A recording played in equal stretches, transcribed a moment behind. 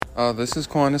This is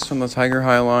Quantis from the Tiger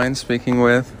High Line speaking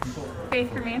with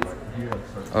Faith remains.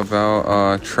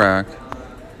 about track.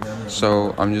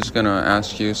 So I'm just gonna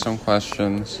ask you some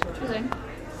questions Choosing.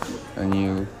 and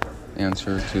you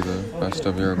answer to the best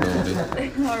of your ability.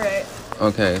 All right.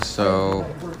 Okay, so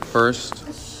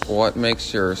first, what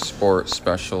makes your sport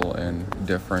special and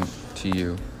different to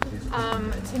you?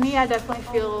 To me, I definitely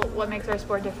feel what makes our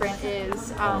sport different is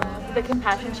the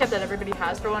companionship that everybody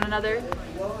has for one another.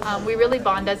 We really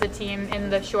bond as a team in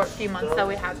the short few months that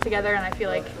we have together, and I feel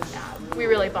like we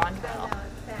really bond well.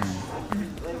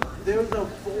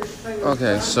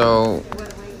 Okay, so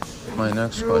my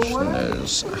next question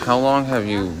is, how long have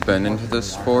you been into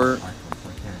this sport?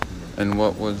 And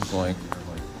what was like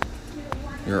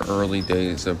your early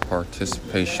days of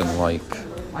participation like?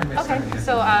 Okay,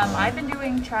 so I've been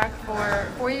doing track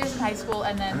for 4 years in high school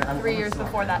and then 3 years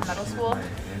before that in middle school.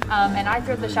 And I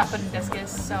threw the shot put and discus,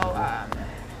 so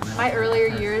my earlier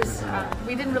years,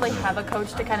 we didn't really have a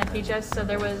coach to kind of teach us, so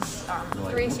there was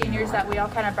 3 seniors that we all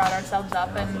kind of brought ourselves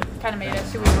up and kind of made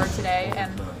us who we were today, and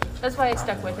that's why I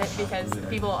stuck with it, because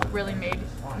people really made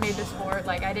the sport.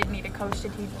 Like, I didn't need a coach to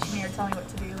teach me or tell me what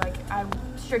to do. Like, I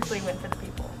strictly went for the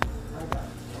people.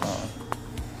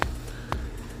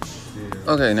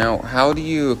 Okay, now how do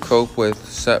you cope with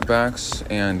setbacks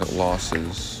and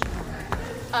losses?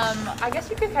 I guess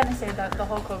you could kind of say that the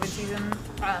whole COVID season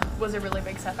was a really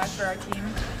big setback for our team,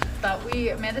 but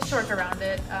we managed to work around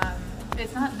it.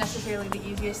 It's not necessarily the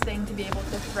easiest thing to be able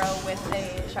to throw with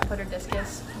a shot put or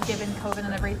discus, given COVID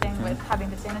and everything, with having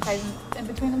to sanitize in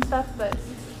between and stuff, but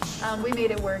we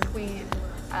made it work. We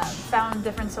found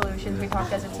different solutions. We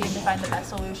talked as a team to find the best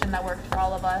solution that worked for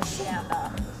all of us,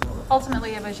 and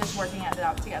ultimately it was just working it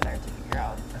out together to figure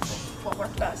out what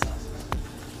worked best.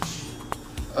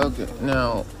 Okay,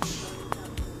 now,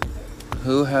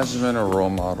 who has been a role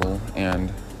model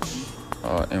and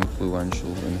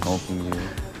influential in helping you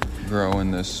grow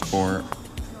in this sport?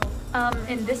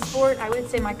 In this sport, I would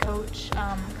say my coach,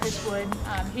 Chris Wood.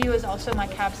 He was also my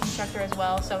CAPS instructor as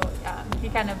well, so he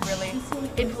kind of really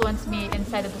influenced me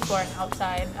inside of the sport and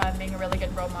outside, being a really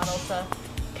good role model to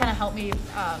kind of help me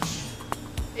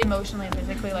emotionally and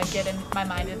physically, like, get in my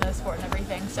mind into the sport and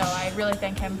everything. So I really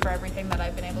thank him for everything that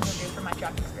I've been able to do for my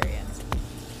track experience.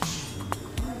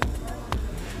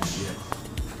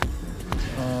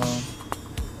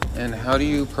 And how do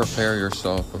you prepare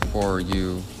yourself before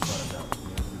you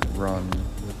run?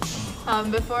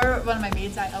 Before one of my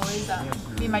meets, I always,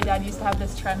 me and my dad used to have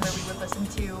this trend where we would listen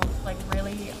to like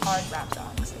really hard rap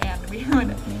songs, and we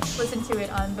would listen to it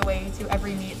on the way to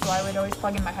every meet. So I would always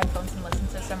plug in my headphones and listen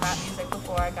to some rap music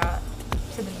before I got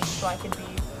to the meet, so I could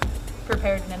be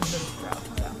prepared and in the mood to throw.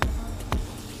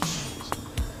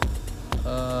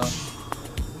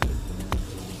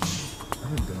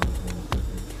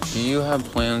 Do you have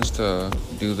plans to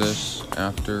do this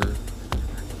after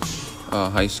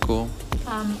high school?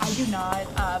 I do not.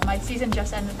 My season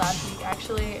just ended last week,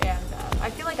 actually, and I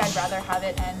feel like I'd rather have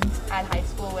it end at high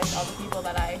school with all the people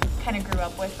that I kind of grew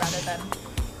up with rather than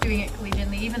doing it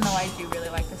collegiately. Even though I do really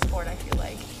like the sport, I feel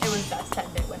like it was best to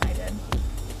end it when I did.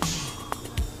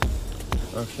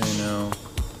 Okay, now,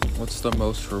 what's the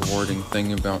most rewarding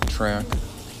thing about track?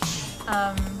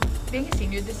 Being a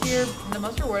senior this year, the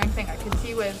most rewarding thing I could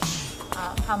see was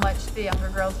how much the younger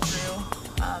girls grew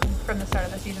from the start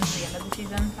of the season to the end of the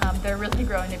season. They're really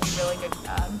growing to be really good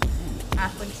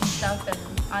athletes and stuff, and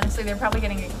honestly, they're probably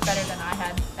getting better than I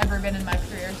had ever been in my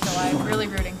career, so I'm really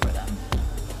rooting for them.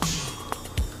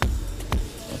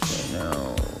 Okay,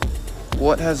 now,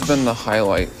 what has been the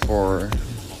highlight for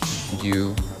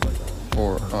you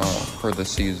for the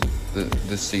season?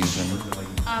 This season?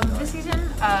 This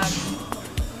season,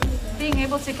 being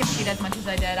able to compete as much as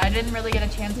I did. I didn't really get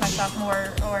a chance my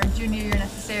sophomore or junior year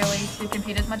necessarily to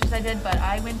compete as much as I did, but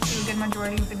I went to a good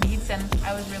majority of the meets, and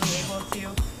I was really able to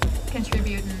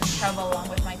contribute and travel along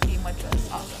with my team, which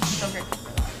was awesome. I'm so grateful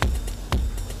for that.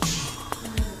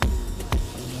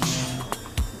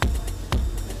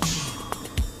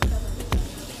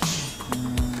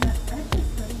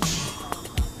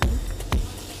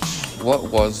 What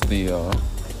was the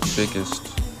biggest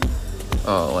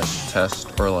test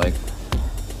or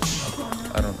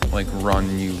run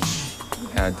you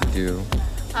had to do?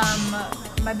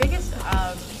 My biggest,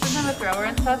 since I'm a thrower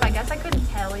and stuff, I guess I couldn't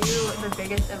tell you the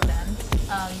biggest event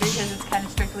because it's kind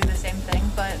of strictly the same thing,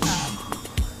 but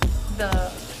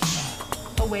the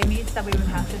away meets that we would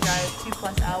have to drive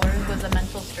 2+ hours was a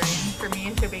mental strain for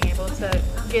me, so being able to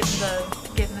get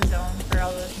in the zone for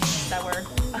all those meets that were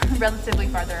relatively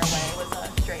farther away was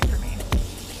a strain for me.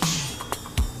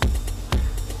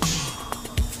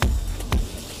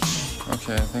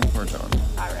 Okay, I think we're done.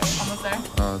 Alright, almost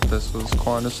there. This was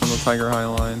Quantus on the Tiger High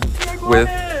Line With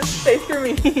with Face for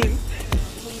me.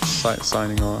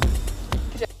 signing off.